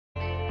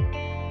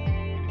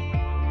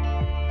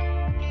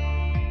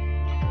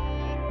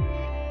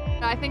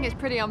I think it's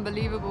pretty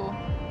unbelievable.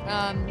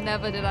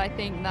 Never did I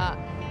think that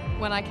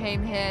when I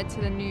came here to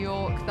the New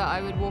York that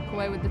I would walk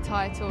away with the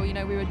title. You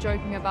know, we were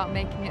joking about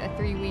making it a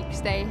 3-week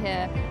stay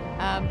here,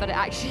 but it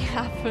actually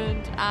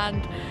happened.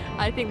 And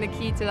I think the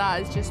key to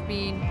that has just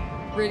been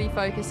really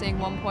focusing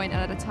one point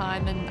at a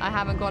time, and I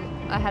haven't got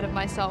ahead of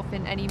myself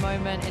in any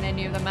moment in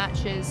any of the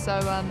matches. So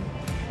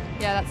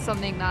yeah, that's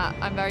something that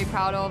I'm very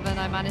proud of, and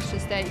I managed to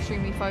stay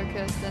extremely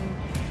focused, and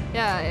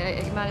yeah,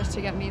 it managed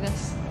to get me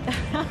this.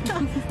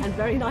 And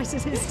very nice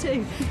it is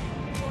too.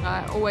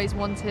 I always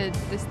wanted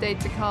this day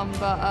to come,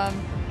 but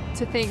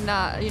to think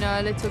that, you know,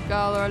 a little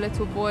girl or a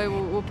little boy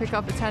will pick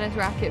up a tennis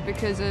racket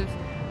because of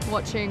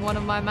watching one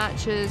of my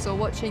matches or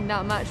watching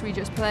that match we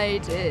just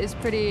played, it is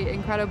pretty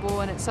incredible,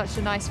 and it's such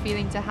a nice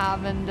feeling to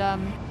have. And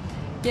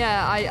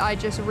yeah, I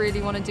just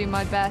really want to do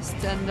my best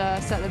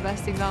and set the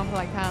best example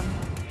I can.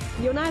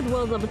 You're now the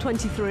world number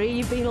 23,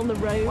 you've been on the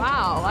road.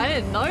 Wow, I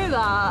didn't know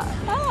that.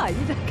 Ah,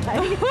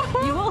 okay.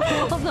 You are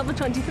the world number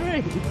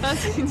 23.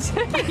 That's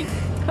insane.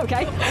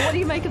 Okay, what do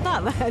you make of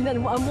that then?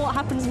 And what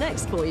happens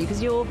next for you?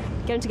 Because you're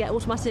going to get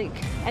automatic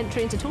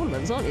entry into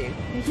tournaments, aren't you?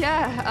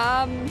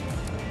 Yeah,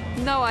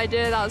 no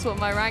idea that's what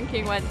my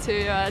ranking went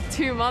to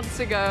 2 months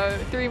ago.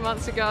 3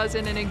 months ago I was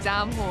in an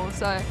exam hall,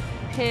 so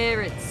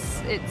here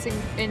it's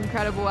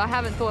incredible. I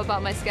haven't thought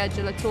about my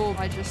schedule at all.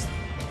 I just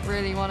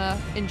really want to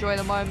enjoy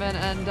the moment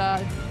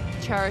and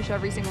cherish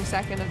every single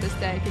second of this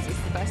day because it's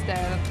the best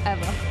day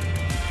ever.